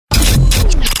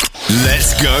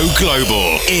Let's go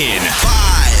global in 5,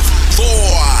 4,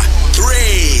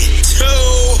 3,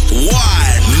 2,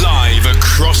 1. Live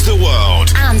across the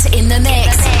world and in the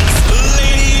mix.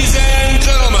 Ladies and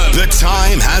gentlemen, the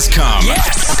time has come.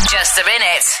 Yes. Just a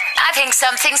minute. I think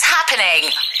something's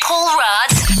happening. Paul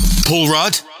Rudd. Paul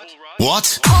Rudd?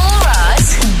 What? Paul Rudd?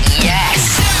 Yes.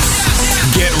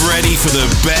 Get ready for the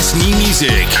best new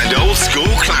music and old school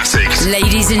classics.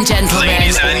 Ladies and gentlemen.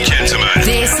 Ladies and gentlemen.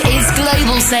 This is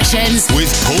Global Sessions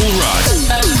with Paul Rudd.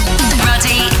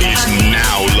 Ruddy Is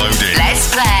now loaded.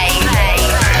 Let's play.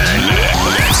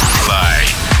 Let's play.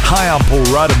 Hi, I'm Paul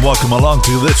Rudd and welcome along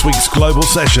to this week's Global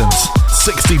Sessions.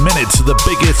 60 minutes of the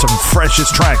biggest and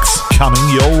freshest tracks coming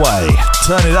your way.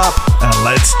 Turn it up and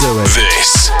let's do it.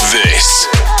 This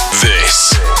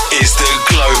is the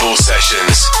Global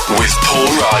Sessions with Paul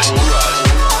Rudd.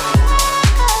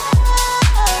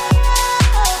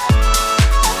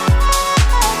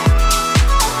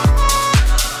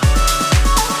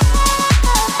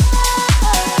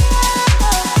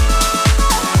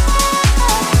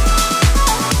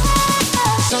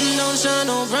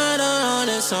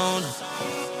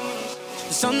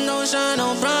 Sun don't shine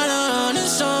no brighter on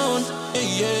its own.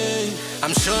 Yeah.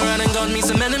 I'm sure I done got me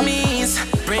some enemies.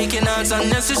 Breaking hearts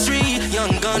unnecessary.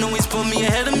 Young gun always put me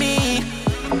ahead of me.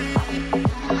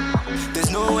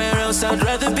 There's nowhere else I'd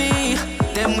rather be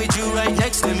than with you right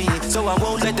next to me. So I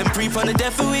won't let them creep on the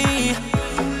death of we.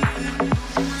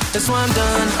 That's why I'm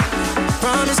done.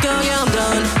 Promise, girl, yeah, I'm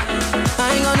done.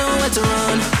 I ain't got nowhere to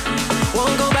run.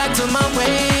 Won't go back to my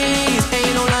ways.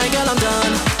 Ain't no lie, girl, I'm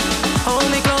done. Hold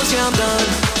me close, yeah, I'm done.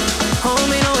 Hold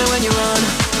me, know it when you run.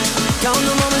 Count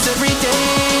the moments every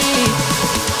day.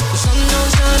 The sun don't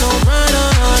shine no brighter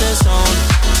on its own.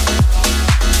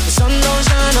 The sun don't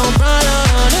shine no brighter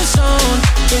on its own.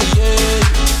 Yeah, yeah.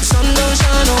 The sun don't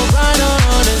shine no brighter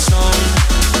on its own.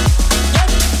 Yeah,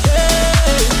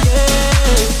 yeah, yeah,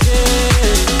 yeah,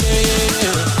 yeah,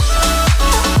 yeah.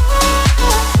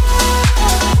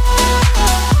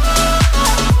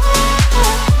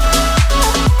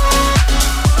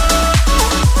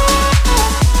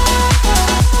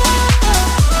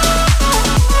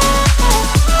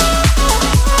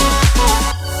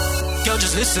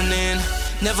 Listening,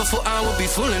 never thought I would be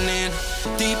fooling in.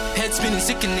 Deep head spinning,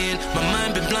 sickening. My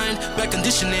mind been blind, bad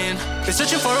conditioning. Been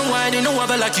searching for a while, ain't no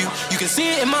other like you. You can see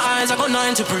it in my eyes, I got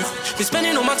nothing to prove. Been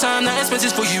spending all my time, that expense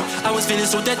is for you. I was feeling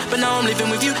so dead, but now I'm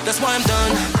living with you. That's why I'm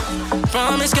done.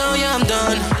 Promise, girl, yeah, I'm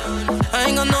done. I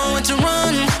ain't got nowhere to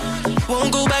run.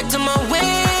 Won't go back to my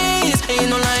ways. Ain't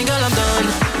no lying, girl, I'm done.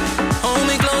 Hold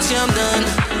me close, yeah, I'm done.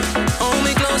 Hold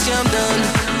me close, yeah, I'm done.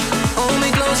 Hold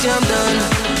me close, yeah, I'm done.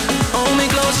 Hold me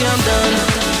close, yeah, I'm done.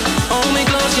 Hold me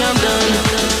close, yeah, I'm done.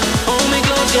 Hold me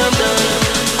close, yeah, I'm done.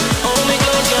 Hold me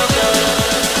close, yeah, I'm done.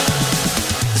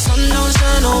 The sun don't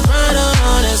shine no brighter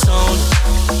on its own.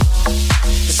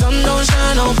 The sun don't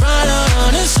shine no brighter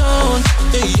on its own.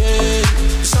 Yeah, yeah.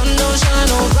 The sun don't shine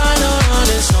no brighter on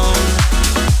its own.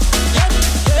 Yeah,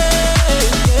 yeah,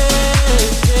 yeah, yeah,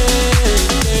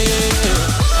 yeah, yeah.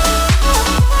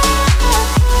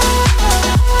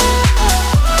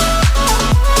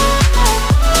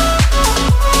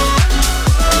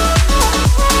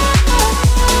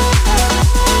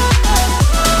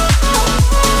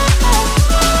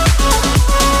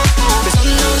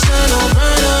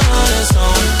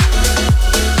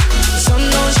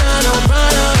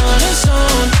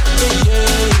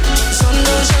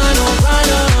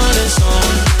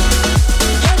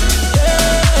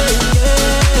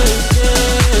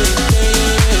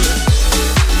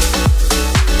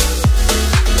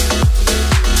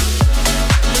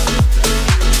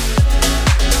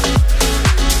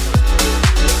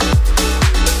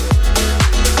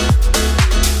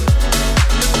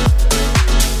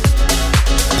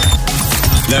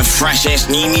 The freshest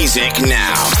new music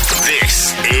now.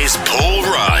 This is Paul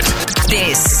Rudd.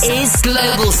 This is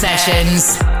Global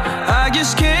Sessions. I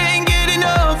just can't get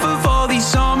enough of all these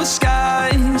summer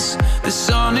skies. The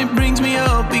sun, it brings me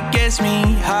up, it gets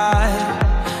me high.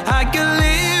 I can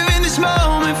live in this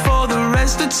moment for the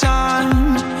rest of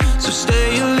time. So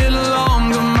stay a little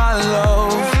longer, my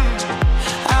love.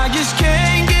 I just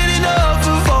can't get enough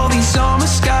of all these summer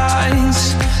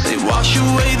skies. They wash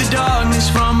away the darkness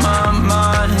from my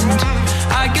mind.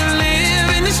 I can live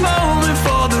in this moment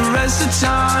for the rest of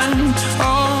time.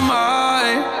 Oh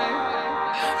my,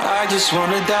 I just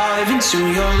wanna dive into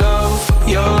your love,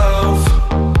 your love.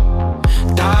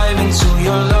 Dive into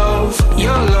your love,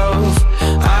 your love.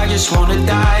 I just wanna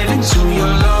dive into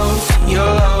your love, your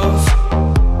love.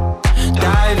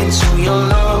 Dive into your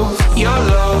love, your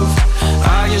love.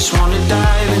 I just wanna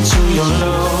dive into your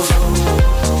love.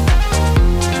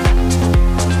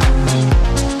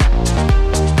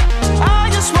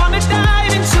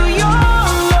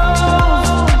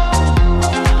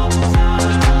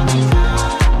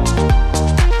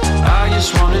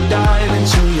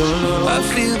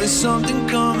 something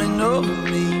coming over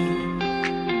me.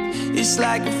 It's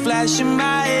like a flash in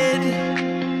my head.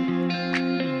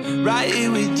 Right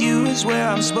here with you is where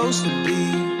I'm supposed to be.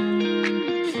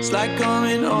 It's like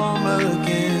coming home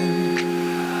again.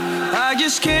 I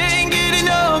just can't get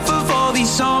enough of all these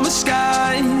summer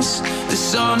skies. The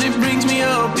sun, it brings me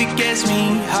up, it gets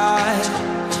me high.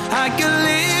 I can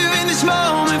live in this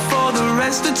moment for the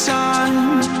rest of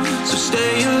time. So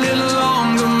stay a little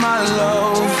longer, my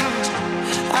love.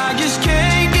 I just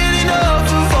can't get enough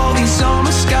of all these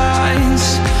summer skies.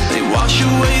 They wash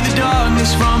away the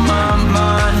darkness from my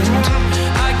mind.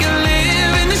 I can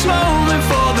live in this moment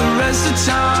for the rest of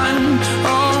time.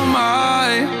 Oh my,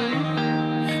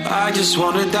 I just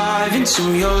wanna dive into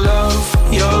your love,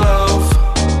 your love.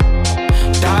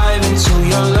 Dive into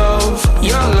your love,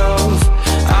 your love.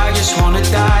 I just wanna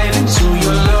dive into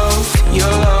your love,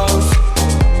 your love.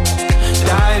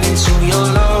 Dive into your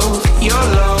love, your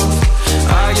love.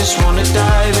 I just wanna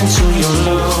dive into your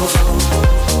love.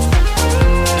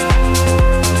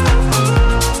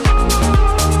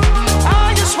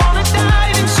 I just wanna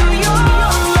dive into your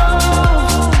love.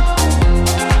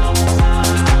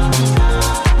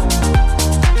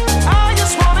 I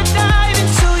just wanna dive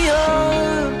into your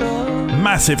love.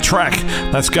 Massive track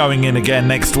that's going in again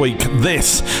next week.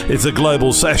 This is the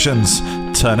Global Sessions.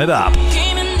 Turn it up.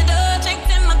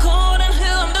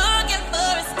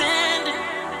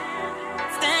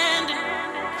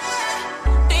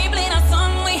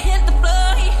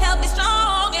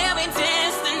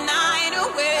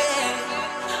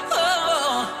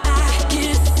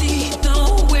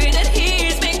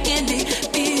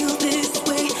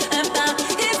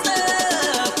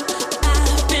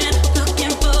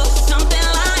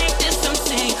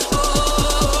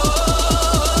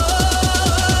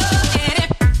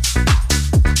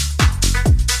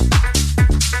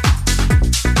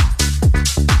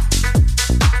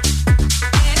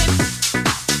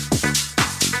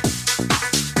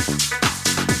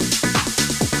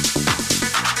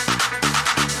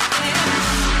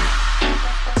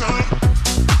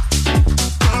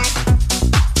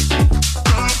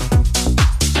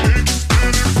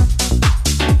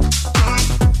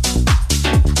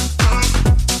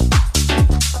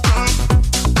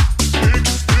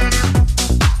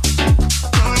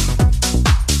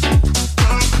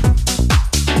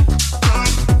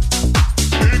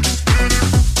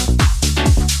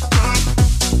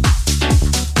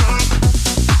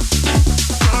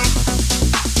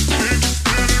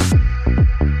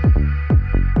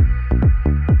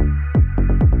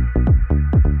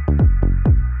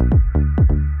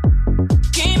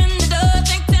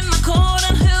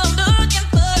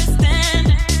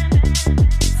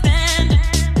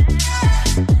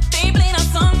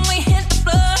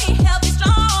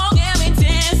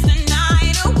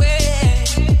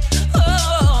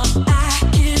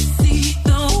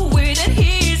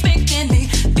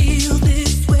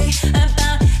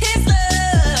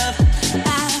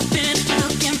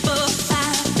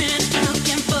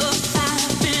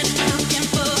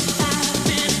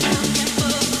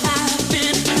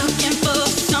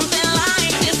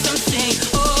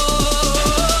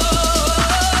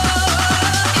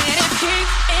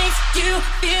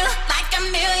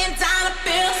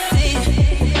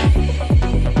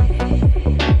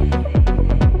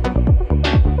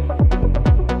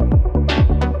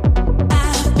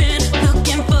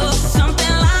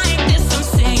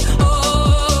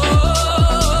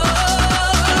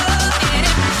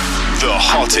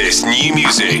 hottest new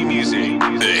music.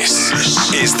 This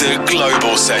is the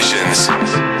Global Sessions.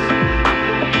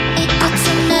 It got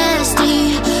so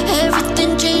nasty,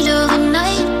 everything changed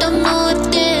overnight. Don't know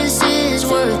if this is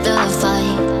worth the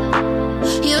fight.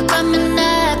 You're coming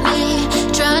at me,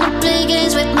 trying to play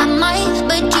games with my mind,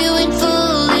 but you ain't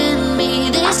fooling me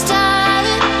this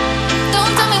time.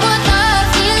 Don't tell me what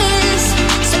love is,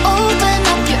 so open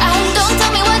up your eyes. Don't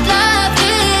tell me what love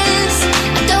is,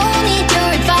 I don't need your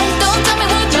advice. Don't tell me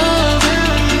what love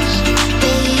is,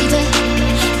 baby.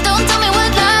 Don't tell me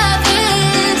what love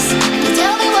is.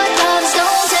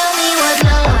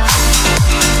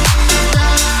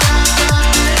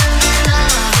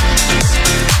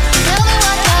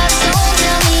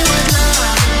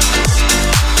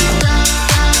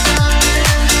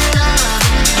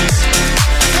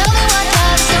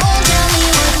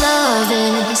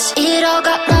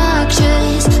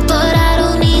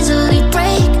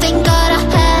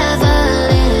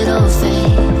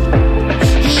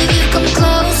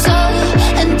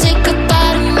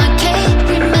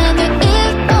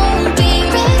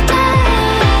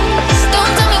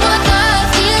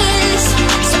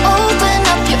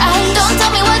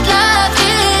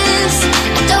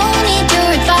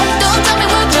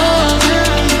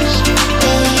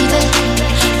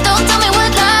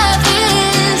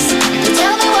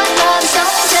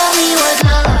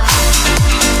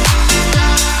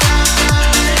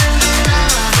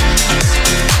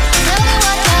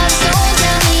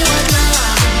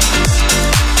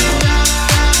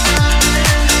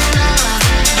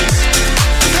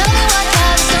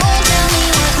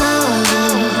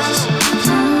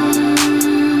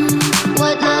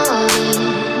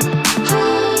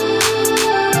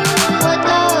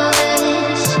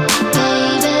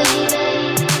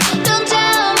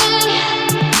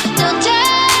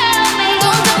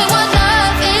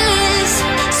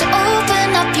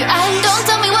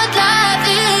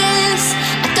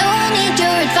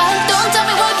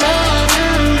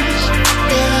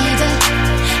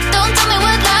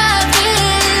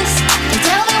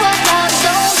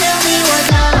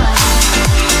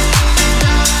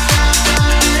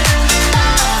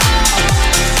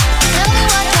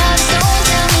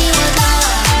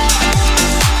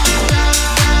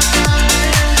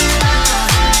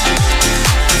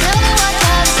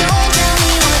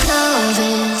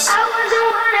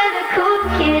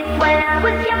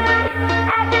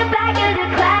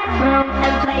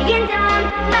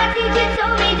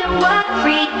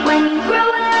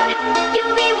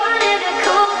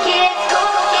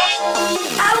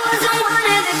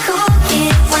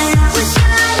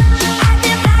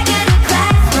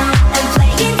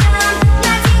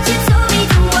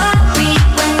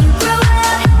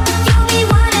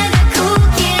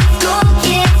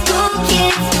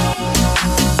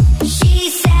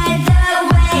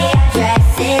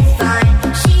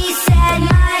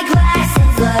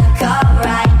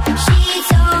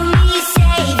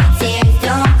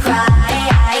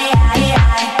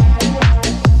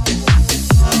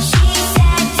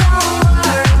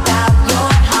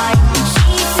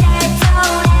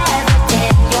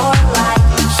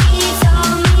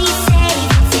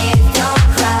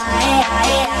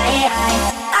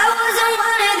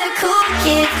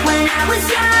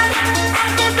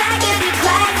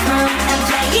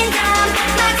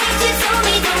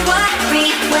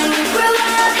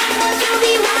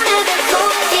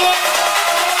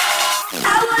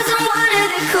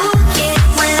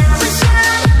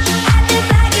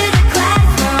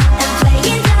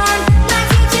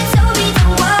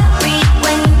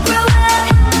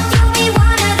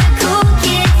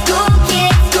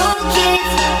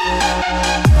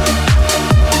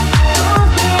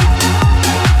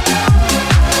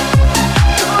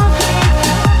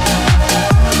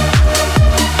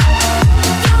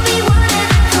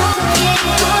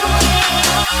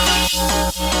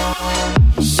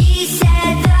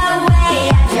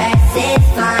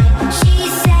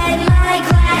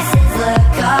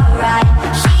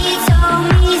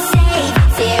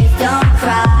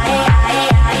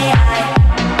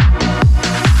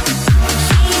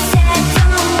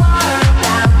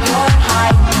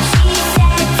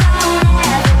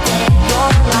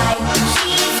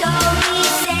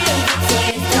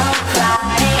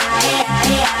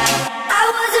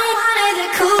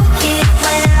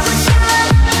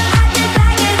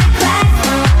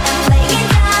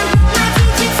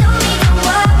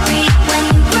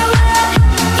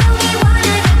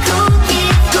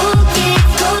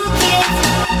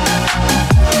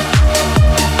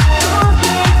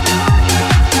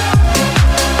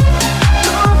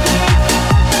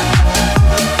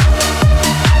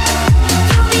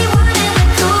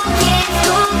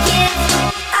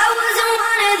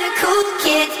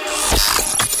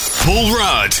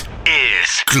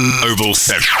 Global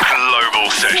Sessions.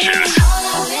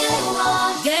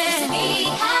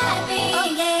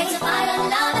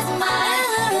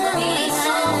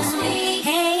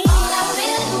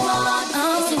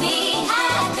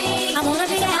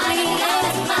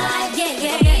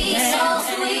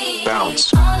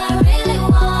 Bounce.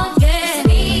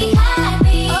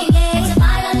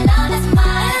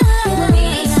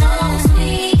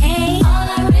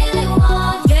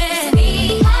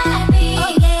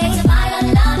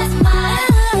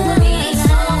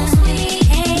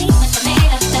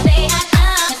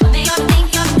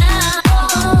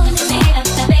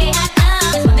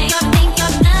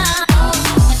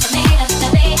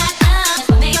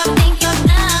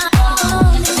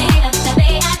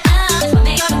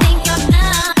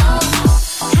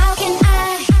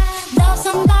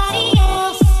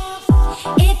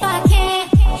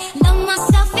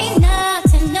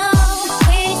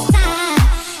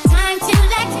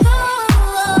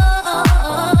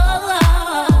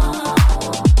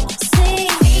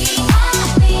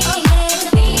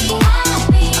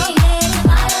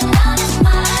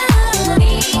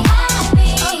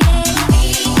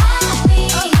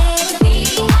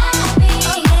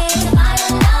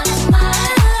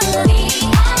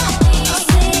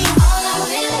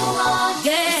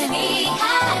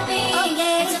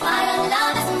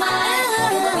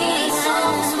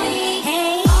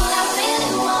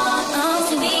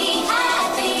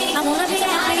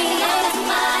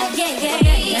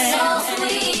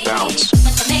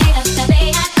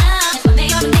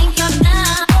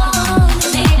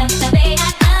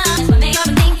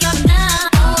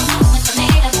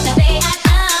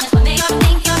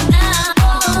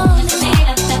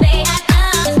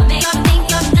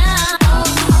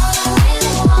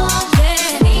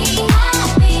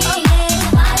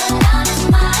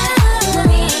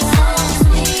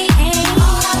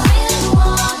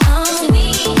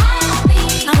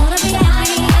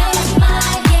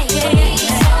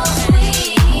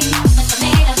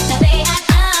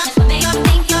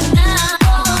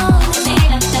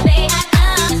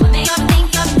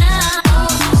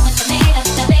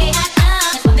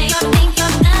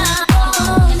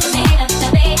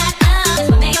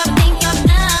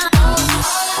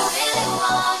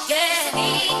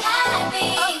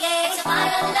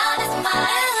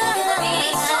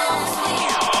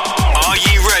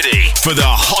 For the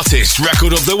hottest record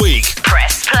of the week,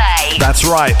 Press play. That's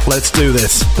right, let's do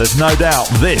this. There's no doubt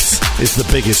this is the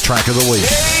biggest track of the week.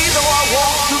 Yea, though I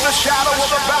walk through the shadow of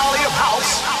the valley of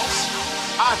house,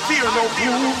 I fear no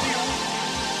gloom,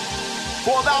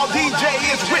 for thou DJ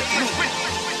is with me,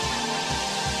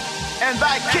 and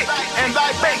thy kick and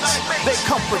thy bass, they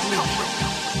comfort me.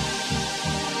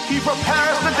 He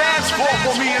prepares the dance floor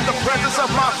for me in the presence of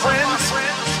my friends,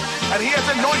 and he has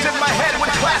anointed my head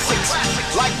with classics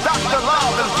like Dr.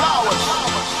 Love and Flowers.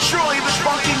 Surely this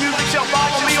funky music shall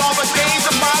follow me all the days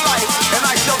of my life, and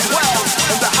I shall dwell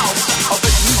in the house of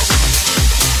his music.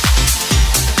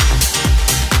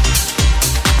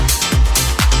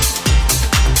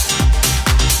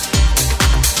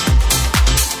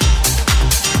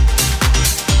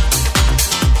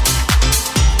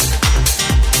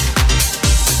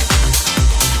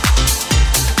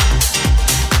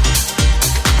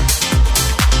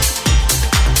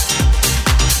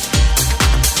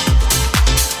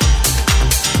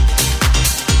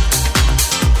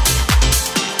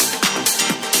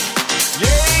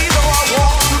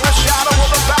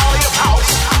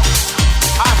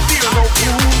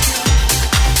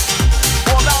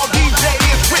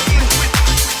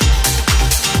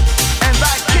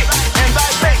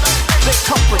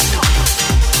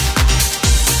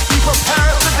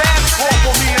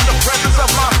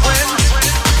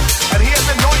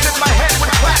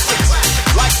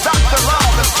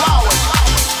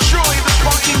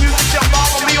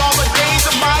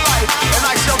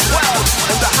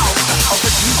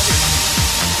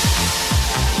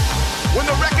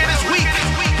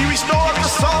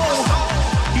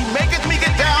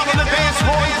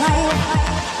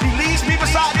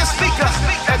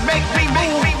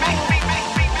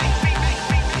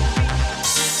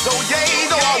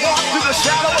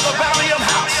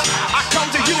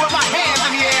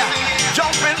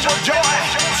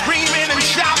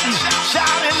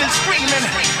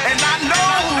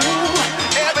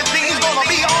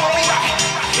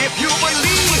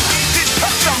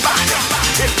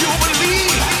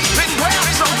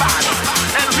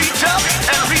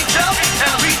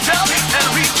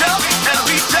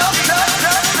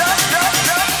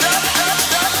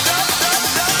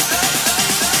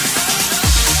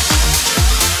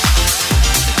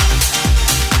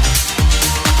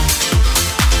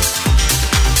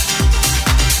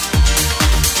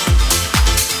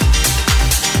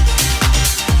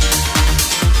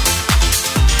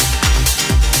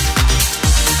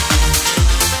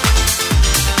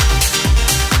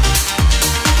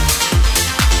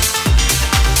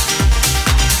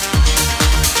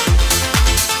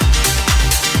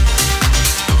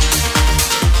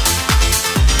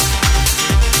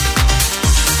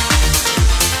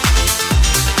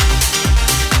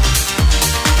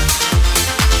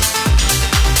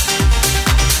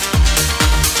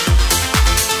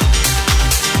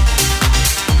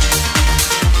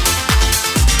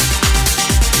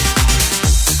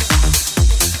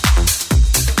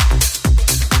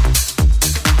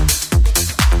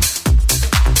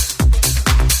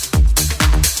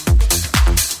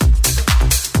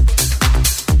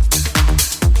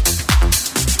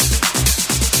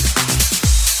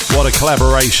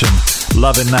 collaboration.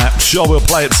 Loving that. Sure, we'll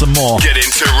play it some more. Get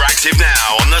interactive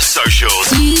now on the socials.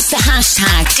 Use the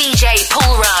hashtag DJ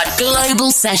Paul Rudd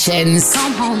Global Sessions.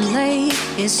 Come home late,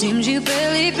 it seems you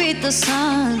barely beat the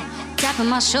sun. Tapping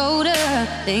my shoulder,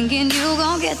 thinking you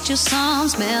gon' get you some.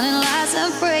 Smelling lights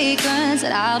and fragrance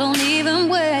that I don't even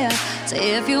wear. So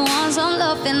if you want some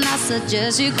loving, I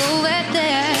suggest you go back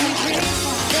there.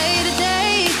 Day to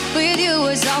day, with you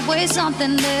is always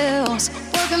something else.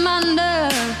 Working my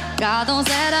nerve, God knows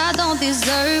that I don't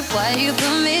deserve what you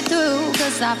put me through.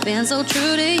 Cause I've been so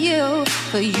true to you,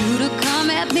 for you to come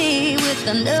at me with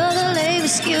another lame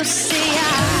excuse. See,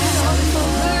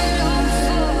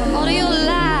 all of your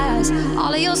lies,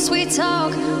 all of your sweet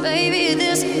talk, baby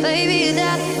this, baby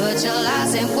that, but your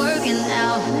lies ain't working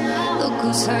out. Look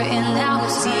who's hurting now.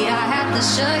 See, I had to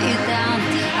shut you down,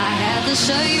 I had to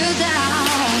shut you down.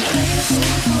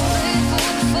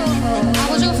 I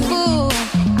was your fool,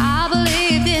 I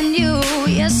believed in you,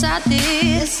 yes I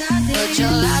did, but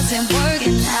your lies ain't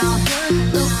working out.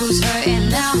 Look who's hurting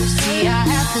now. See, I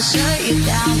had to shut you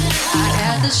down, I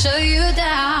had to shut you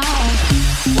down.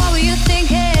 What were you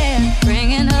thinking,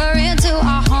 bringing her into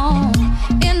our home?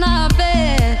 In our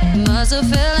bed, must have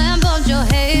fell and bumped your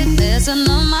head, messing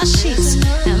on my sheets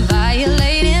and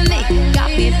violating me.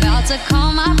 Got me about to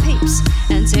call my peeps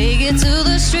and take it to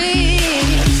the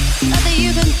streets. Nothing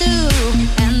you can do,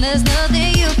 and there's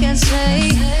nothing you can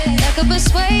say that could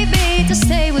persuade me to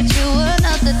stay with you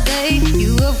another day.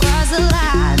 You have crossed the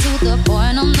line to the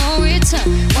point of no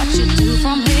return. What you do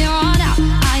from here on out,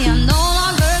 I am no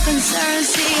longer concerned.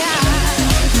 See, I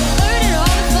heard it all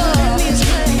before,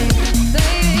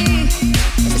 baby.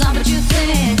 It's not what you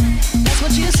think, that's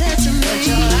what you said to me. But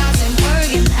your lies ain't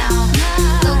working out.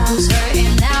 Look who's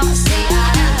hurting now. See, I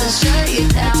had to shut you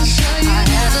down, I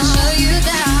had to shut you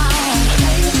down.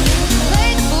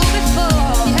 Played the fool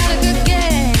before, you had a good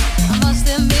game. I must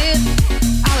admit,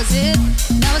 I was it,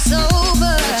 now it's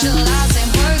over. But your lies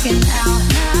ain't working out.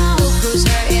 Look who's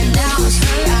hurting now.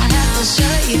 See, I had to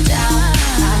shut you down,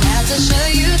 I had to shut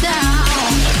you down.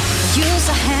 Used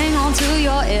to hang on to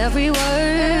your every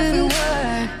word,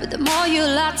 but the more you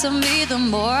lied to me, the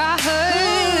more I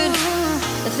heard.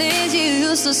 The things you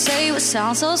used to say would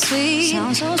sound so sweet. I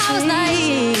was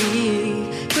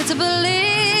naive, quick to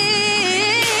believe.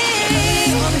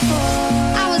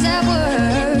 I was at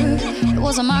work, it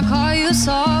wasn't my car you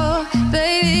saw,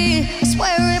 baby. I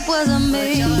swear it wasn't me.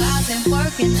 But your lies ain't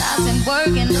working, lies ain't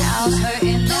working now. Who's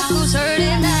hurting now? Who's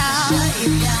hurting now? Shut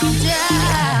you down,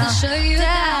 down, shut you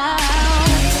down.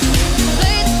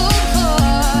 Played the fool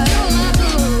before, you're my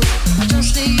boo. I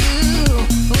trusted you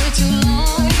way too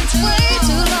long, way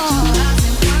too long.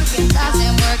 Lies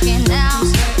ain't working now.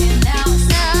 Now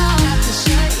I have to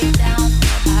shut you down,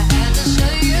 I had to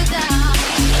shut you down.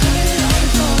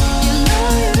 You know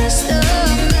you messed up,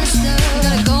 you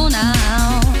gotta go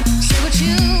now. Say what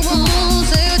you want,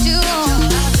 say what you want.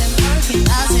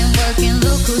 Lies ain't working,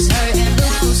 look who's hurting,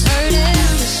 look who's hurting.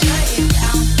 To shut you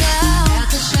down, have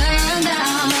to shut you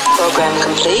down. Program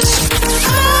complete.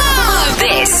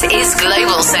 This is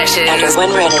Global Sessions.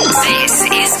 When ready. This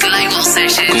is Global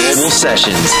Sessions. Global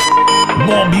Sessions.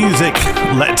 More music.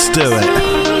 Let's do it.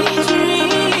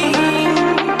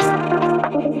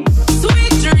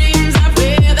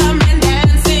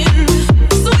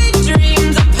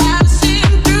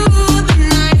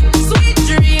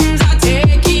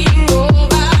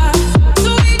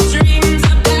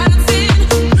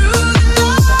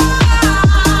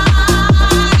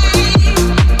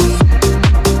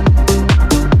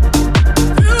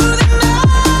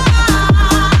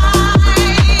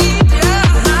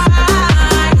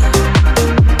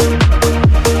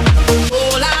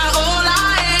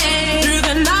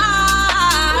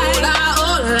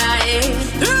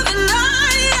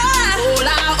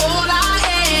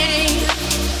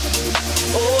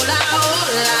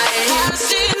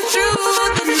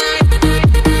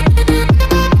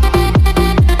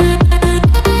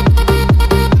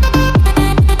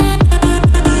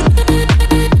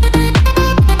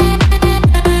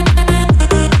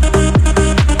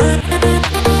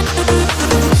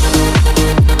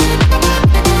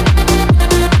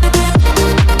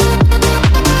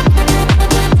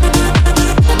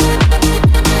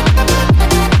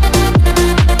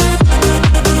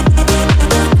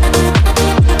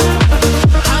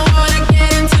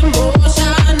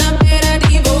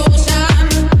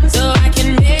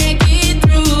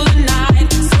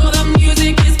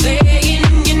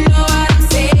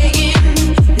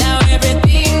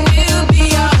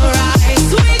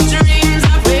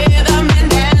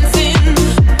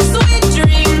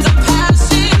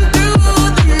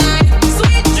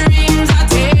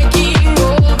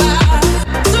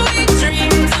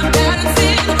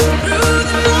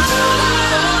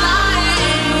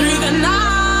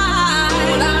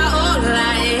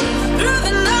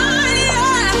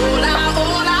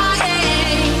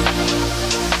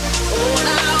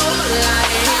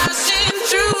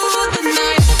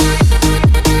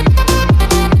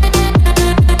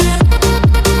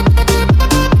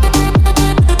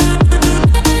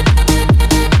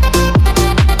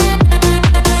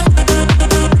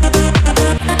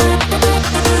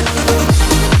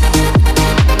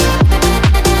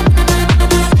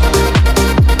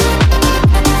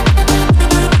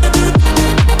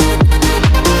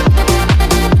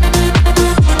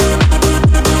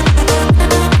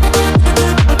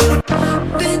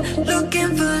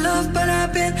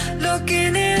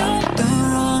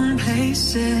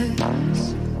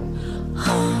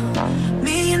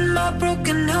 my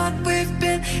broken heart, we've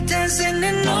been dancing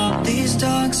in all these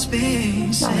dark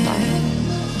spaces.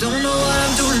 Don't know what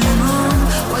I'm doing wrong,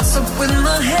 what's up with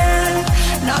my head,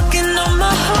 knocking on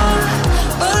my heart,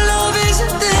 but love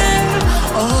isn't there.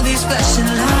 All these flashing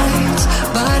lights,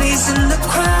 bodies in the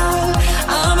crowd,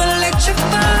 I'm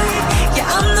electrified, yeah,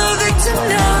 I'm the victim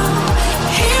now.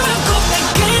 Here I go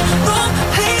again, wrong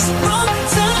place, wrong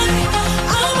time,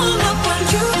 I'm all up on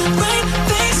you, right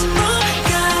face, wrong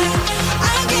guy.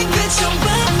 I can't get your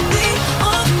body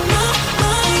on my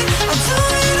mind, I do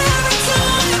it every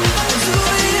time, I do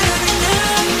it every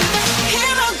night.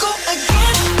 Here I go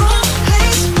again, wrong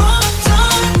place, wrong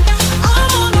time,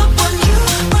 I'm all up on you,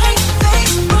 right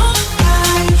face, wrong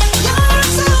guy. Yeah,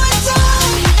 that's how I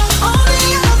die, on the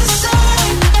other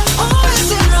side, always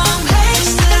in wrong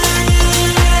places.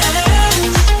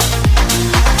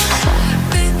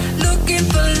 Been looking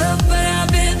for love, but I've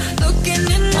been looking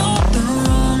in all the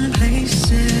wrong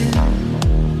places.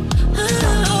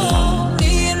 Oh,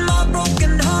 me and my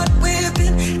broken heart, we've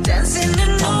been dancing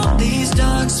in all these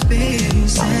dark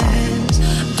spaces.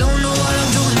 Don't know what I'm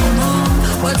doing wrong,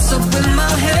 what's up in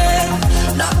my head,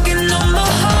 knocking on my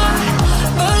heart,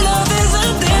 but love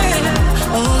isn't there.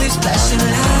 All these flashing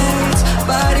lights,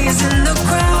 bodies in the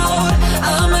crowd,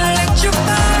 I'm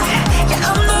electrified, yeah,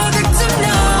 I'm the victim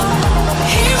now.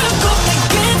 Here I go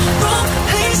again, wrong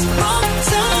place, wrong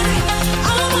time,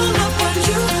 I'm all up on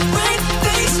you, right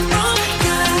face, wrong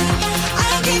guy.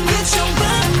 I can't get your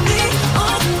body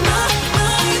on my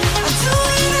mind, I do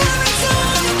it every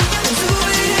time, I do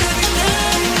it every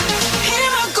night.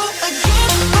 Here I go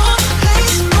again, wrong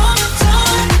place, wrong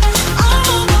time, I'm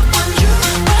all up on you,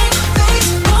 right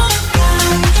face, wrong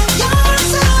guy. Yeah,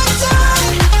 that's how I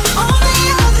die, on the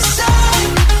other side,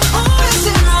 always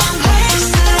in wrong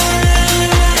places.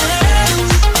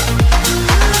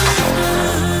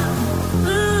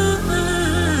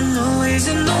 Always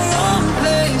in the wrong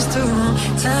place, the wrong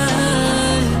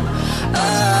time.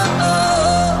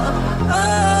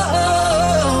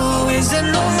 Always in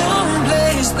the wrong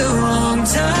place, the wrong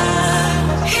time.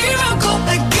 Here I go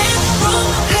again, wrong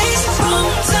place, wrong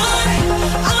time.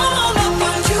 I'm all up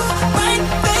on you, right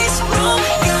face, wrong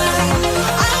guy.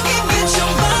 I can't get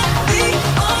your body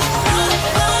on my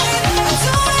mind. I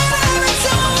do it every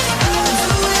time, I do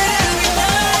it every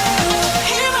night.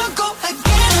 Here I go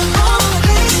again, wrong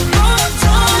place, wrong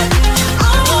time.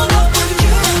 I'm all up on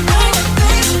you, right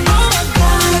face, wrong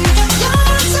guy. Yeah,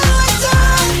 that's how I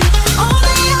die, on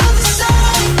the other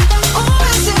side,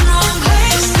 always in wrong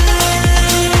places.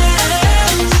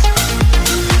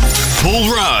 Paul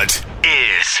Rudd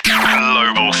is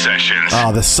Global Sessions.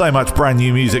 There's so much brand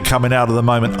new music coming out at the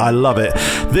moment. I love it.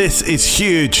 This is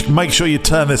huge. Make sure you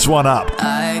turn this one up.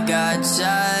 I got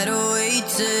tired of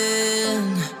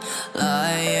waiting,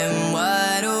 lying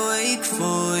wide awake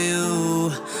for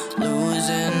you,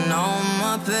 losing all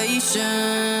my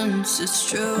patience, it's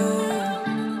true.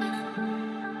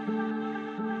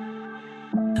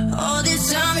 All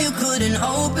this time you couldn't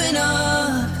open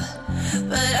up,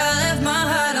 but I left my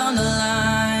heart on the line.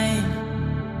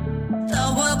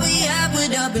 Thought what we had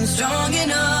would have been strong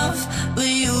enough, but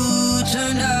you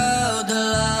turned out the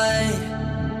light.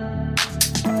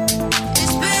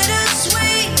 It's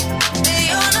bittersweet that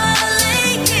you're not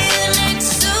laying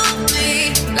next to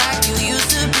me like you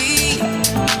used to be,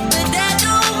 but that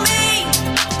don't mean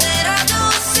that I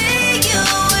don't see you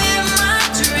in my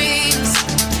dreams.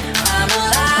 I'm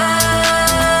alive,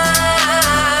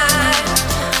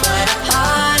 but a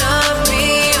part of me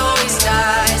always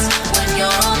dies when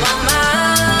you're on my mind.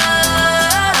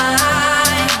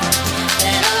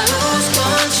 Then I lose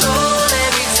control.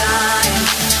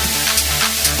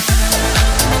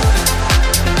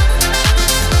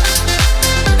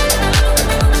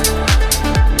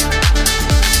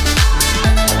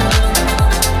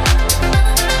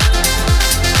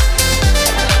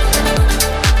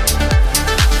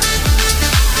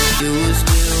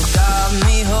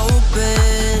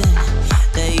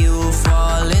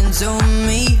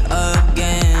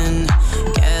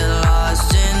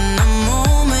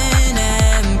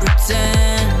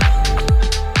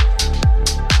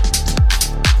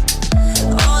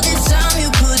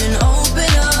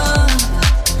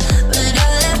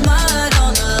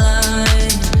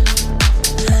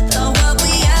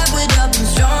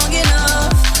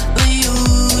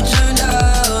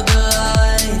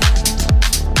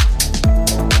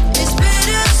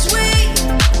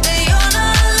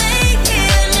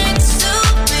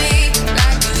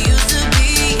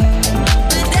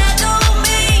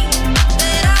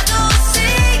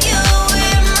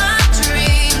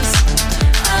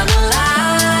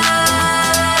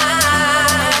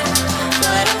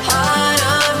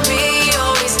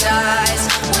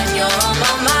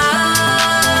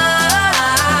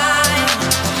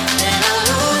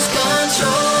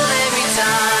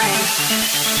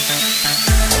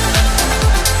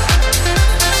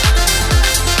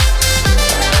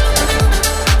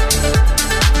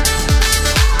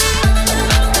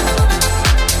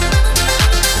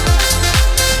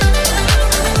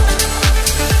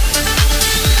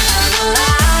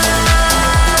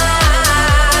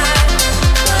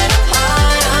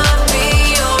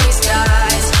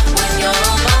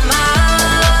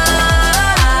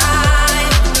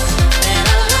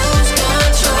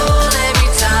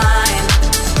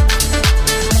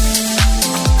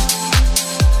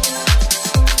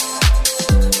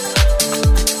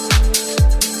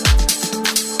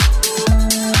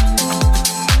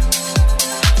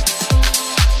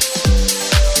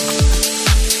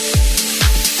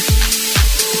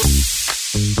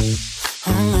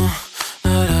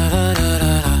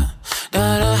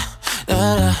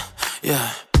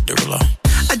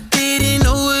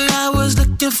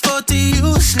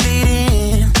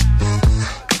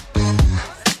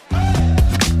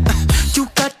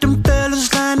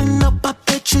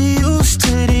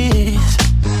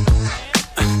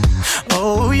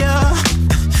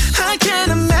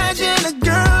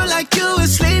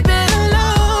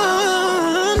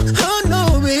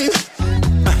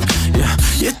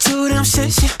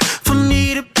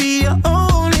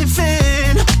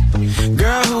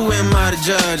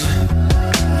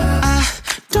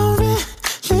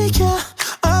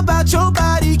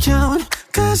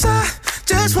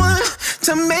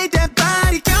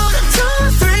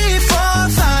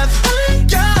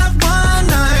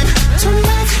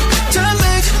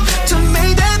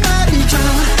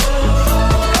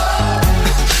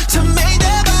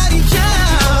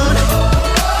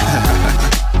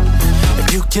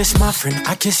 different.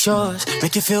 I kiss yours,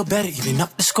 make you feel better, even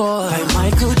up the score. Like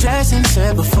Michael Jackson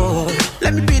said before,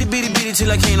 let me beat it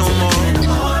till I can't no more.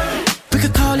 We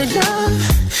could call it love.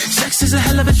 Sex is a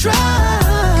hell of a drug.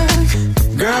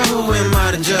 Girl, who am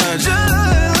I to judge? I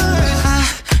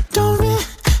don't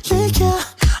really care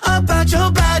about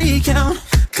your body count,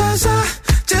 'cause I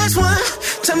just want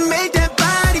to make that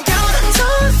body count.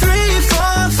 2, 3,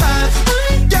 4, 5.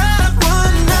 We got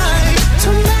one night to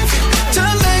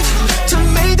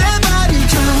make that body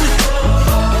count.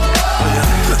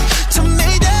 To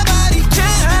make that body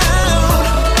count.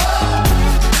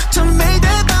 To make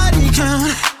that body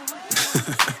count.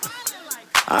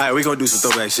 Alright, we gonna do some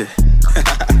throwback shit.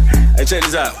 Hey, check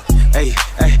this out. Hey,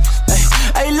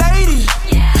 lady.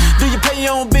 Yeah. Do you pay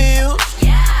your own bills?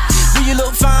 Yeah. Do you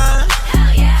look fine?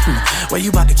 Hell yeah. Well, you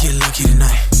about to get lucky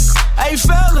tonight. Hey,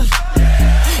 fella.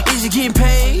 Is you getting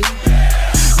paid?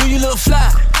 Do you look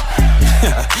fly?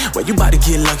 Well, you about to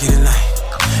get lucky tonight.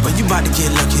 Well, you about to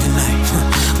get lucky tonight.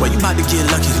 Well, you about to get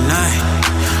lucky tonight.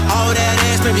 All that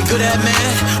ass, baby, good at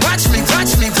man. Watch me,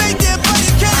 make that body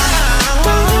count.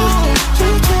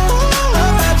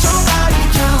 About your body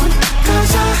count,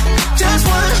 'cause I just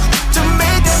want to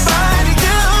make that body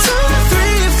count. 2,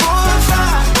 3, 4,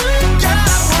 5. We got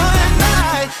one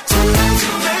night to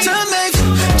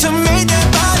make that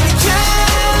body count.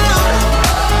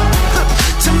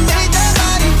 To make that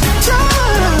body count,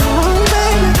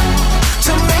 baby.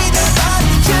 To make that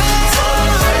body count.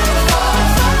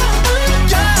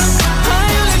 I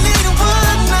only need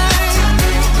one night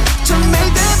to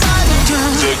make that body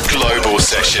count. The Global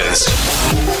Sessions.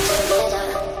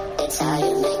 It's how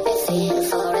you make me feel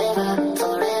forever,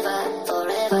 forever,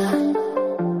 forever.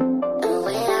 And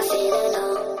when I feel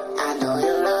alone, I know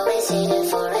you're always here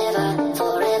forever,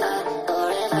 forever,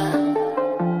 forever.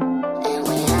 And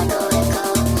when I go to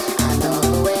call, I know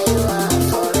where you are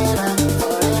forever,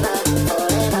 forever,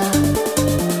 forever.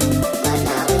 But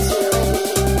now it's you and me,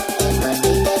 it must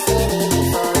be destiny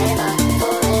forever,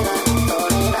 forever,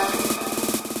 forever.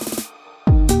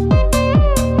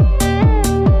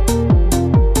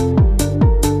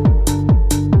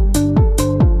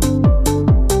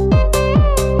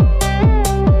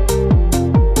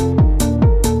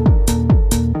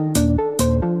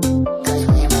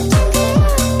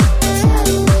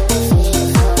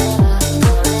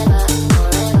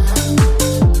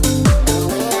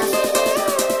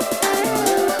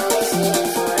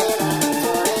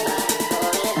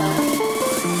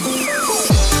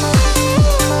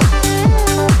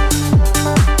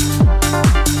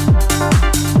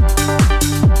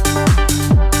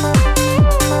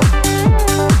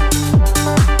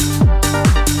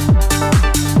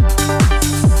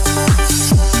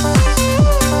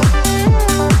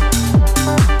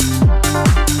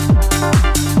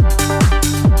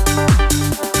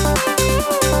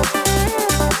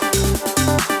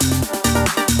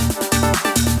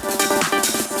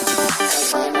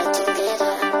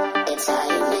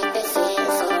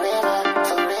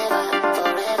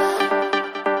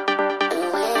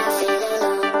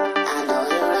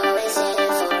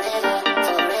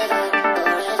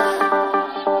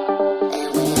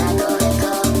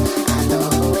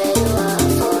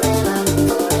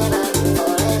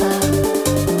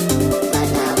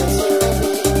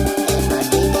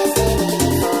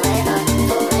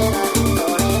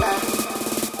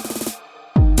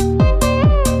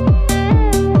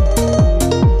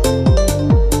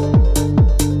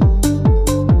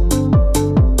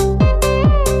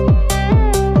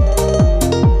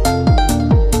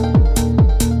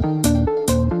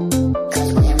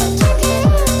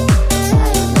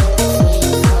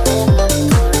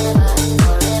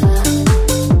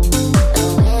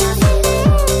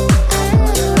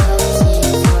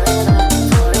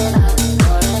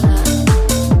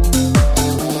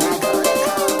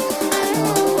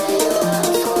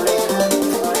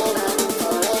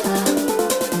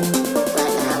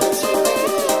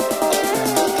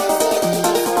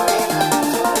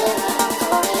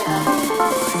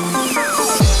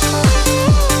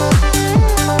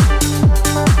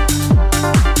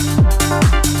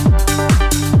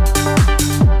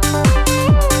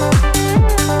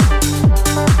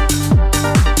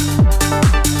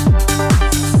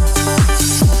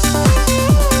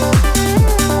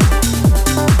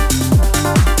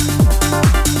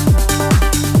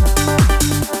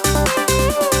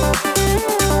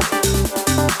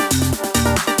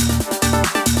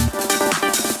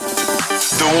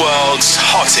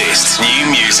 hottest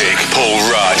new music, Paul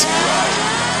Rudd.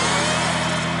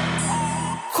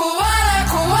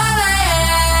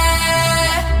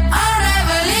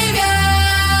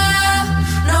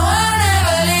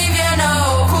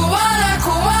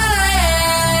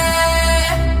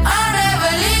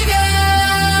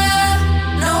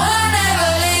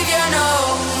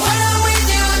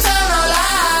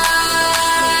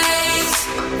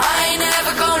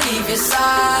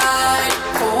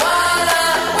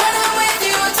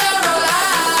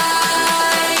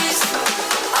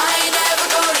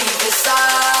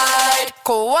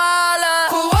 Koala,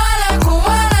 koala,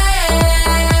 koala,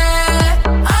 yeah.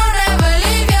 I'll never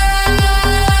leave ya.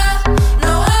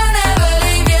 No, I'll never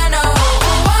leave ya, no.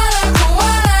 Koala,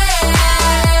 koala,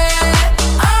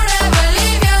 yeah. I'll never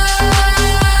leave ya.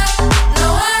 No,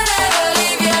 I'll never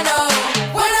leave ya, no.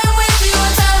 When I'm with you,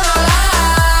 I tell no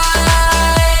lies.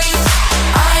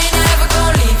 I ain't never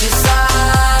gonna leave your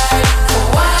side.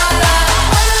 Koala,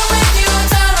 when I'm with you, I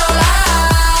tell no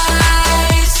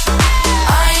lies.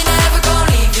 I ain't never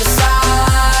gonna leave your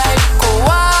side.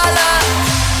 Koala.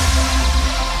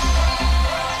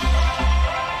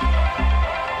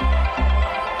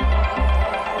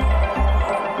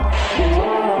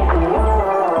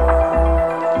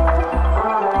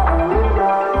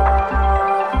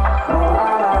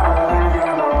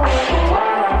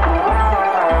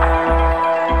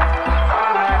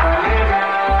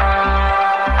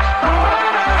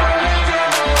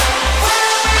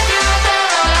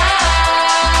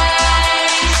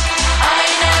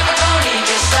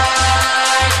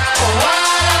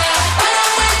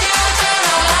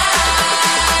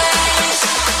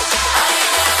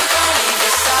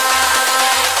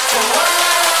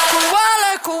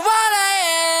 Koala, koala,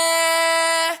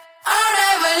 yeah. I'll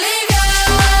never leave ya.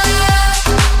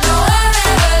 No, I'll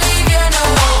never leave ya, no.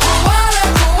 Koala,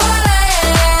 koala,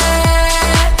 yeah.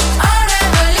 I'll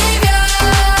never leave ya.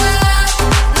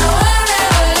 No, I'll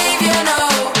never leave ya, no.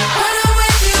 When I'm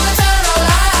with you, I tell no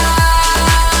lies.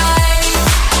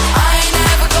 I ain't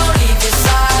never gonna leave your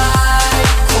side.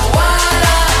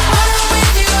 Koala, when I'm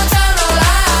with you, I tell no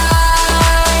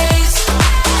lies.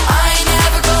 I ain't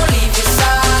never gonna leave your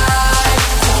side.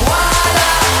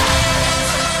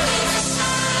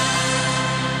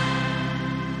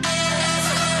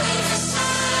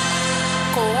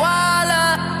 Koala.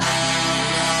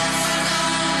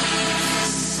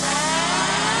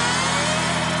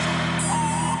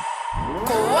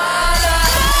 Koala.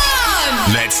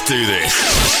 Let's do this.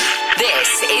 This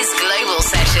is Global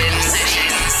Sessions.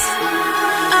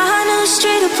 I knew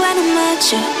straight up when I met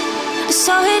you. I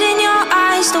saw it in your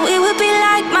eyes, though it would be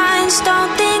like mine.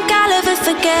 Don't think I'll ever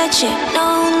forget you. No,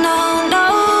 no, no.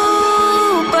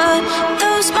 But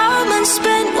those moments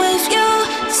spent with you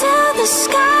till the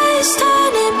sky's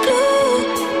turning blue.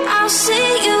 I'll see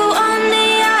you on the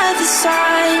other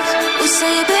side. We'll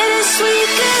say a bittersweet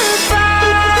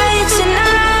goodbye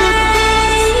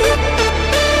tonight.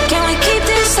 Can we keep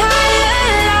this high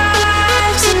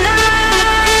alive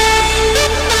tonight?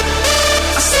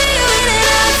 I'll see you in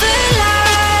another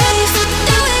life.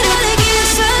 Do it all again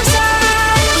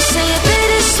sometime. We'll say a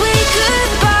bittersweet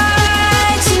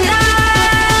goodbye tonight.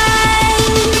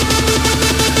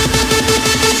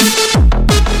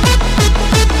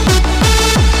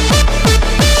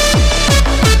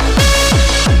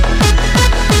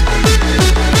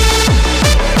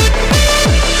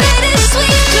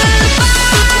 Bittersweet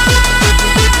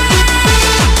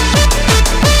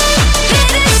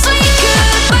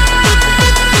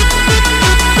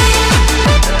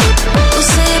we'll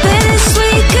say a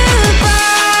bittersweet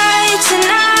goodbye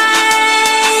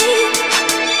tonight.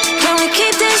 Can we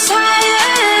keep this high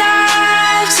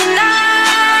alive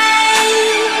tonight?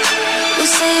 We'll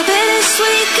say a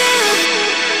bittersweet goodbye.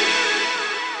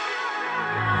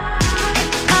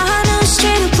 I knew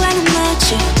straight up when I met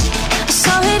you. I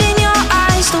saw it in your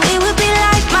eyes, though it would be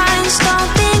like mine. Don't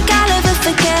think I'll ever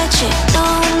forget you. No,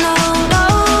 no, no.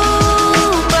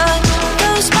 But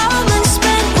those moments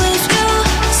spent with you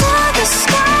till the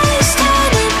sky's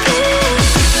turning blue.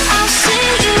 I'll see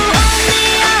you on the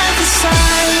other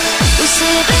side. We'll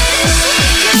say a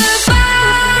bittersweet goodbye.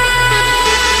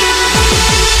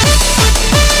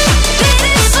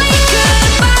 Bittersweet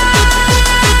goodbye.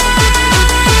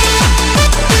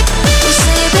 We'll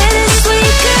say a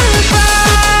bittersweet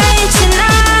goodbye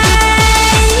tonight.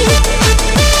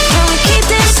 Can we keep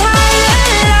this high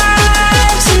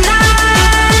alive tonight?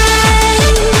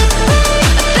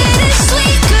 A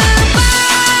bittersweet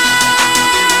goodbye.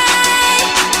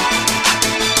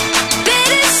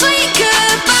 Bittersweet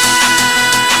goodbye.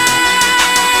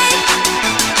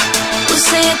 We'll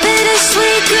say a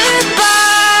bittersweet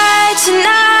goodbye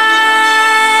tonight.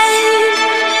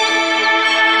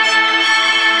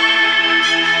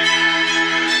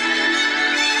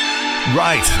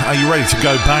 Right, are you ready to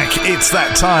go back? It's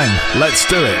that time. Let's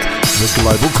do it. The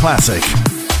Global Classic.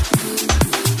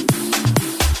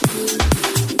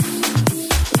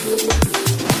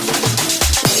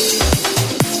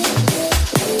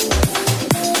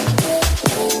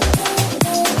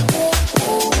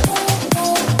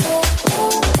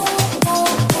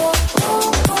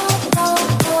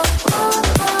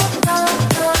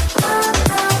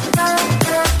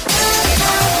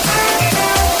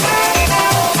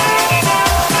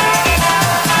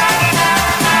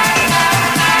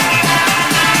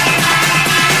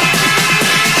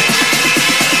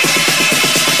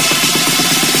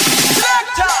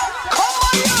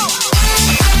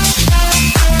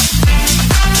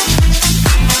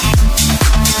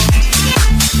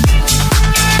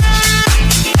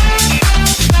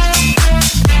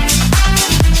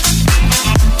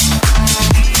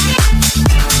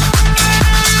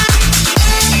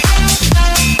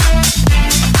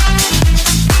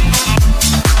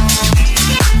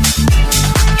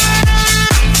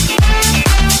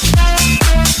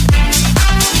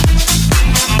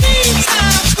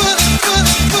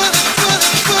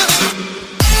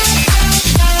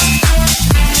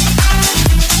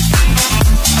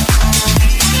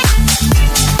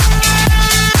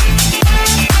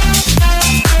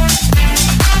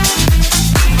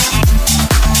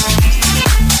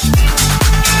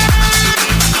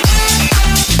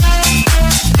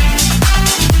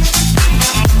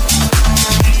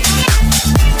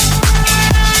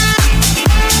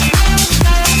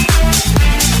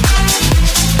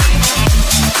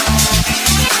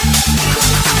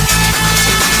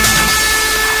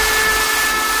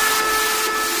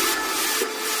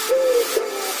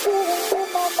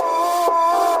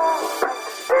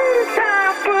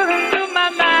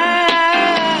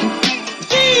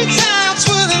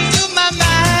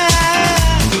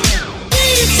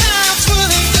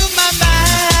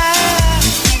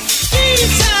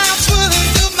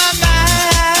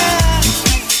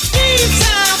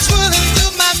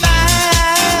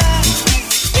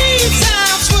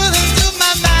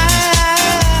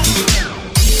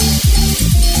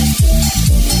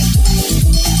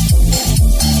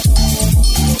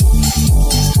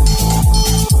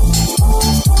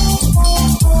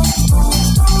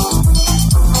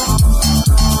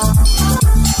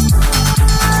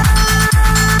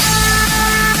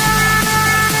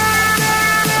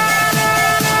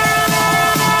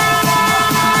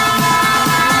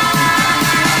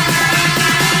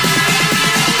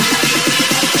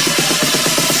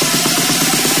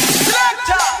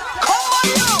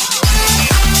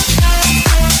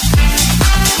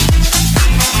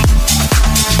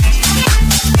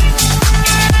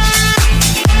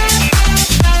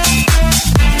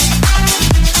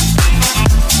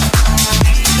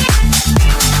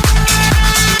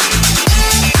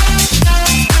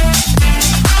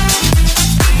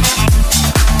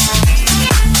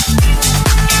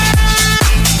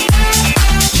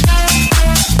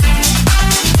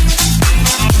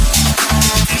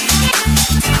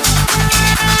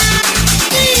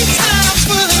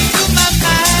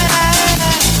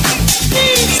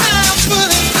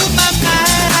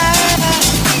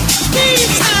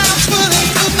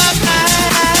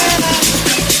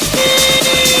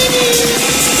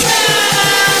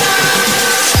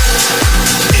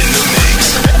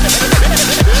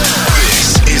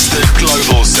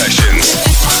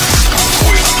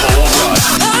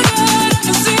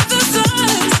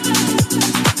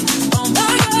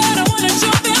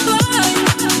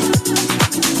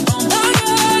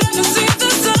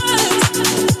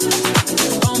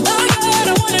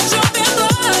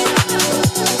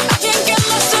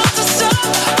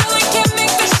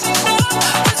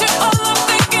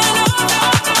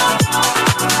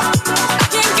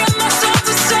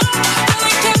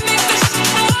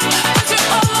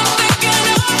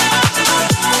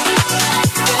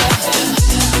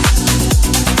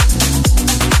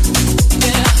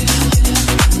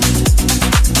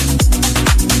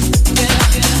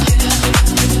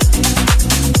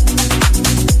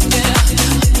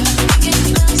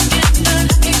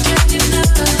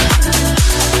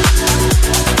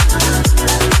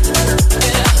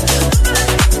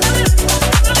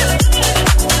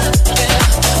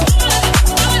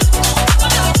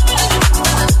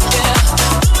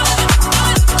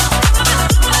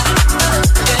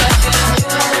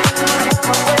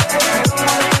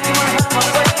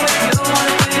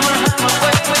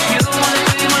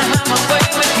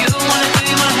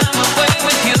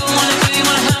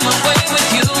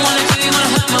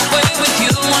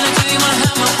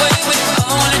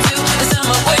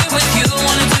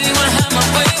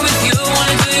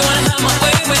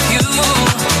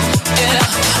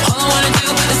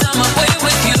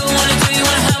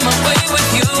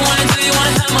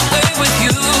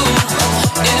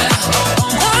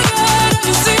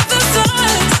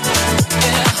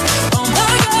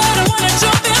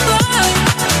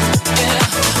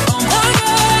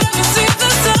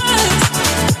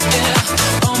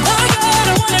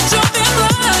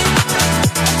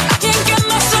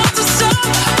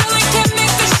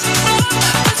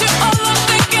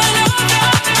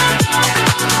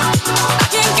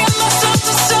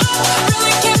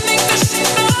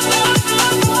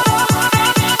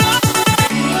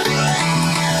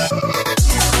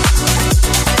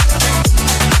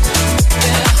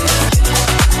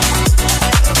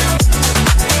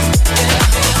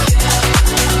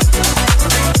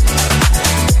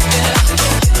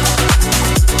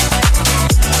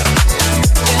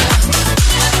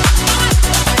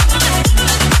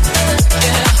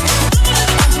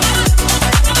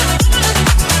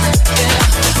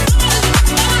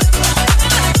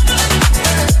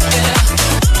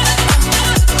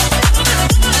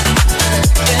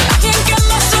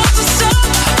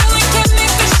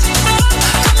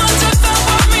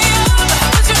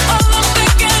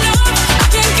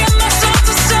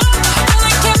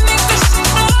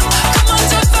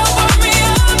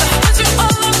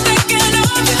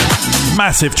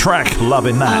 Massive track,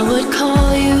 loving I that. would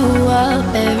call you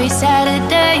up every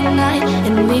Saturday night,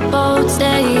 and we both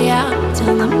stay out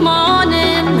till the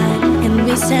morning light, and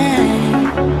we sang,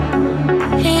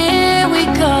 here we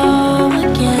go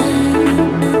again.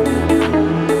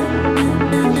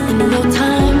 And no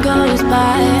time goes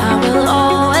by, I will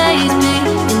always be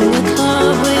in the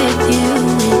club with you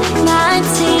in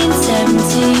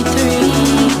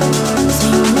 1973.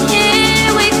 Singing,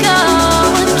 here we go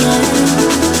again.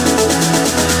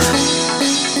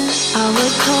 I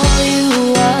would call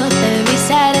you up every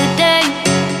Saturday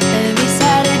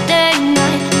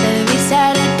night, every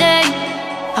Saturday.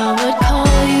 I would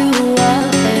call you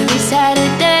up every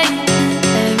Saturday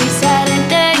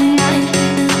night.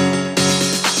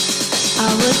 I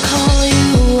would call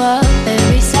you up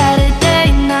every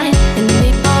Saturday night, and we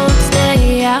both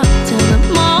stay out till the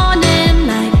morning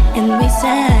light, and we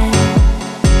sang,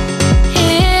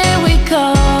 here we go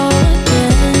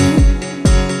again.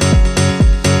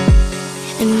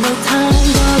 And no time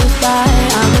goes by,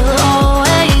 I will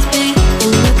always be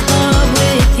in the club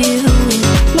with you in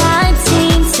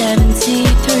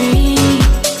 1973.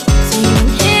 Singing,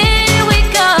 here we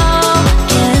go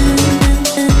again.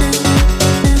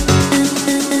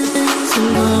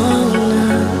 Simona,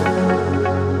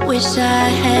 wish I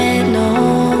had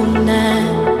known that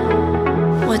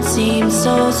what seems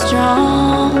so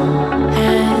strong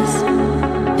has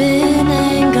been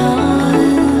and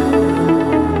gone.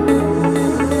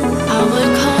 I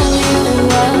would call you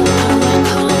up, I would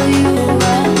call you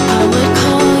up, I would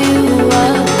call you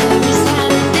up every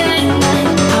Saturday night.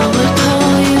 I would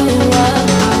call you up,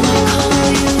 I would call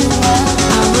you up,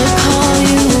 I would call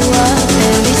you up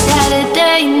every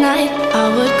Saturday night. I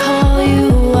would call you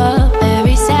up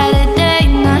every Saturday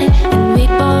night, and we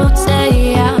both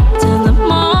stay out till the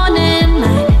morning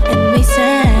light, and we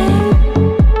sang,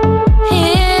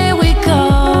 here we go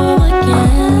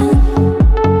again.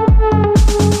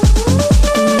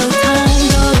 No time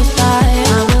goes by, I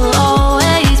will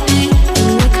always be in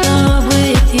the club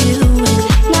with you in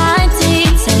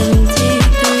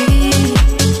 1973.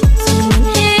 Singing,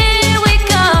 here we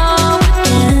go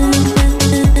again.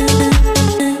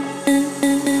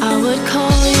 I would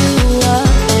call you up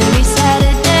every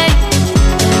Saturday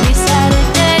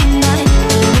night,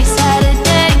 every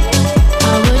Saturday. I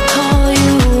would call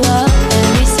you up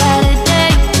every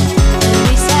Saturday.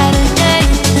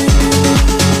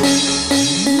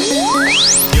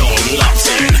 You're locked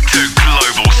in to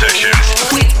Global Sessions.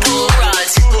 With Paul Rudd.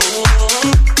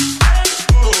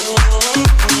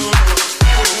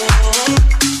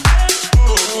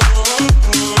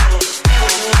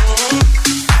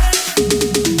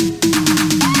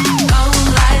 Cold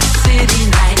light city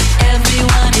night,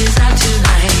 everyone is out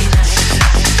tonight.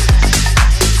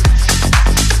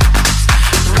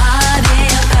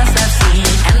 Riding past that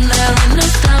scene, and there ain't no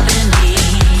stopping me.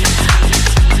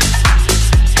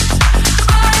 I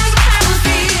can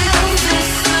feel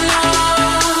this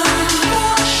love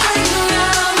washing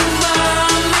over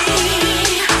me,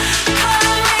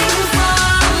 coming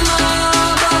from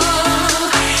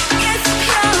above. It's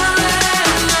pure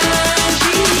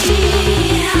energy.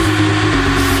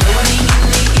 Floating in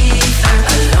the ether,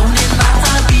 alone in my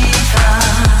Ibiza.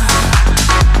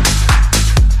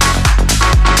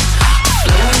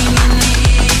 Floating in the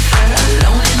ether,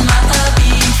 alone in my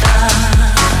Ibiza.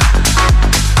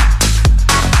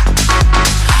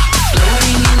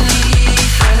 Floating in the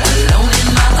ether, alone in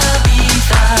my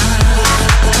Ibiza.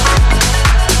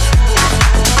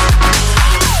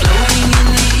 Floating in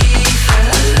the ether,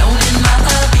 alone in my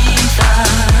Ibiza.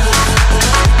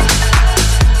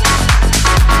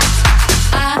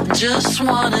 I just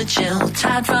wanna chill,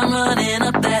 tired from running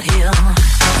up that hill.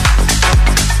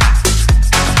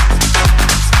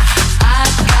 I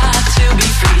got to be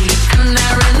free, and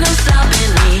there ain't no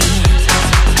stopping me.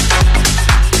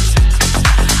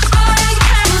 I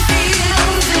can feel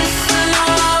this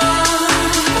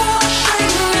love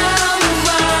washing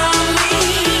over me,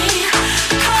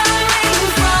 coming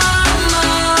from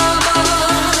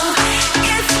above.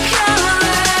 It's pure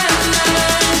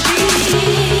energy.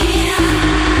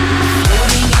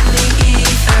 Floating in the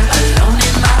ether, alone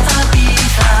in my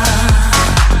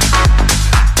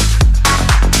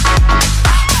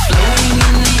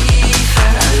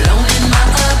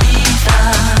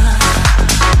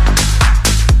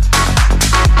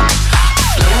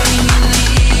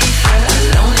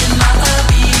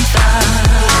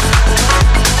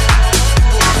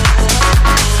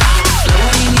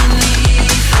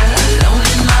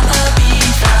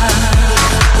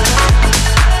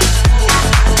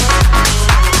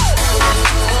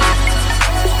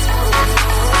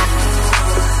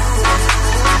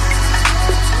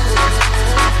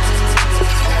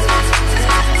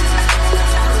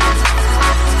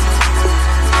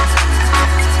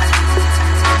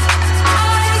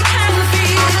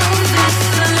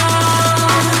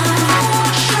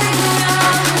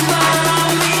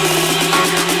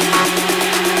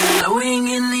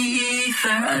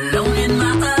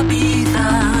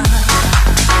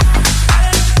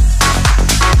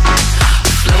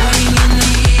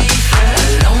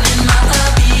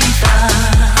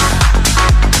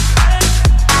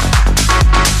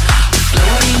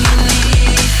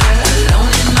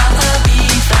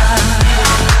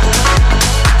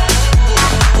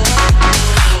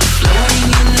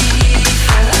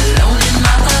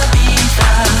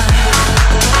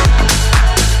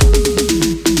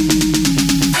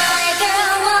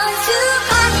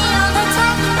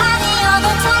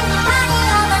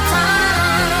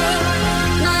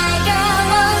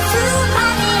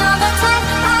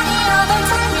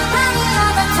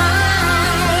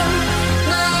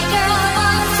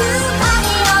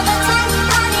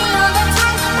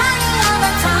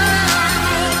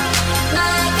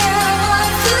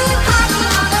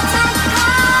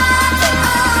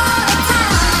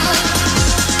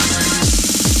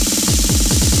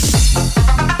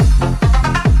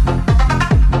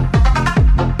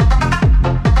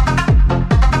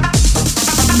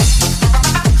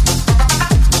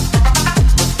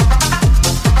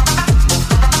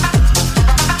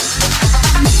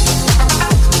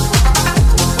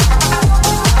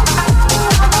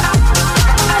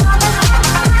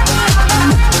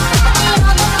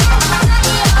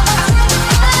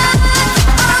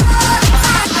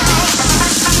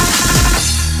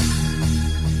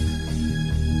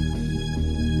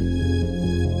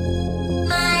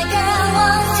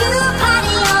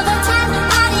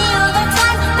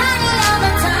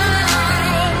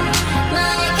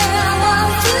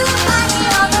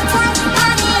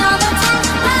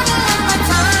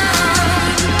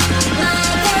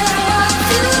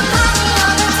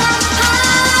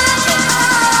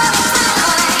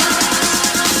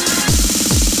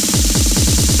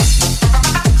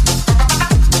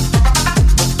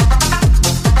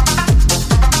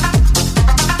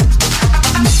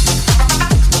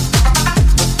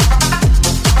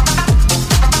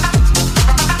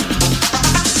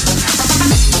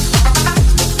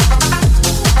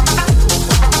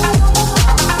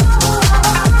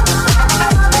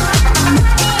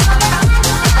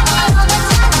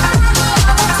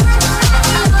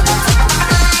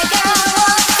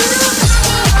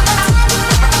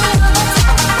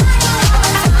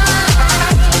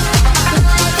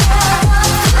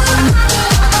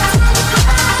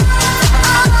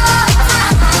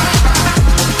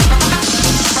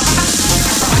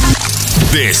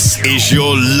This is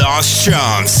your last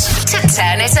chance to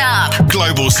turn it up.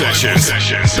 Global Sessions.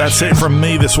 That's it from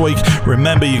me this week.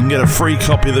 Remember, you can get a free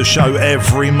copy of the show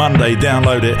every Monday.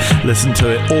 Download it, listen to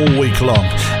it all week long,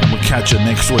 and we'll catch you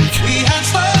next week. We had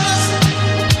stars,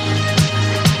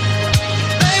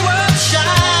 they were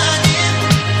shining.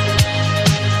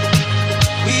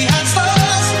 We had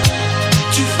stars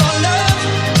to follow,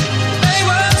 they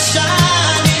were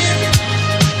shining.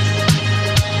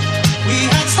 We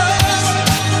had stars,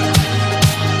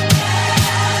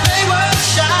 they were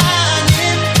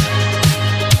shining.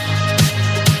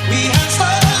 We had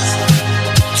stars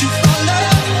to follow,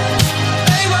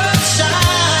 they were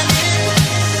shining.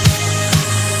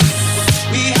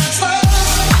 We had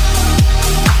stars,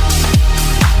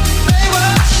 they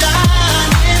were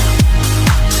shining.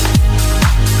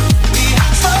 We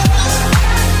had stars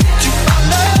to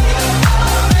follow,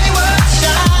 they were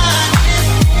shining.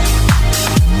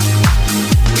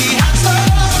 We had stars, they were shining. We had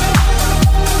stars to follow,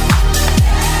 they were shining. We had stars,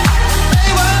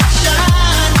 they were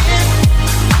shining.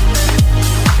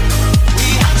 We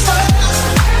had stars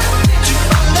to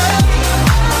follow,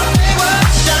 they were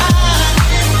shining.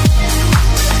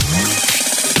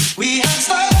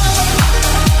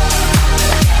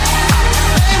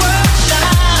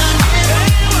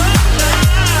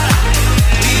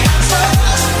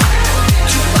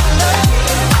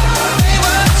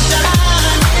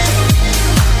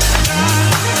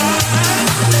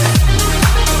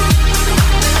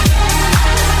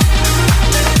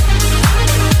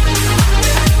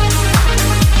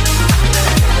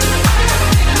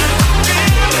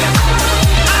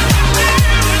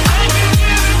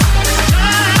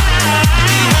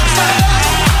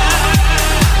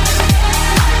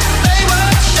 They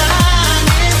were shining.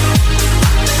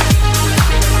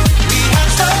 We had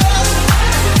stars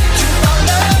to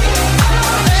follow,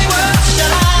 they were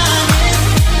shining.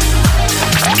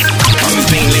 You've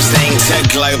been listening to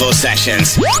Global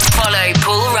Sessions. Follow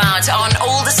Paul Rudd on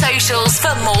all the socials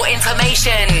for more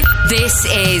information. This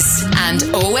is, and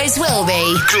always will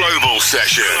be, Global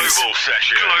Sessions. Global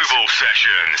Sessions. Global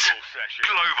Sessions.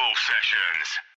 Global Sessions.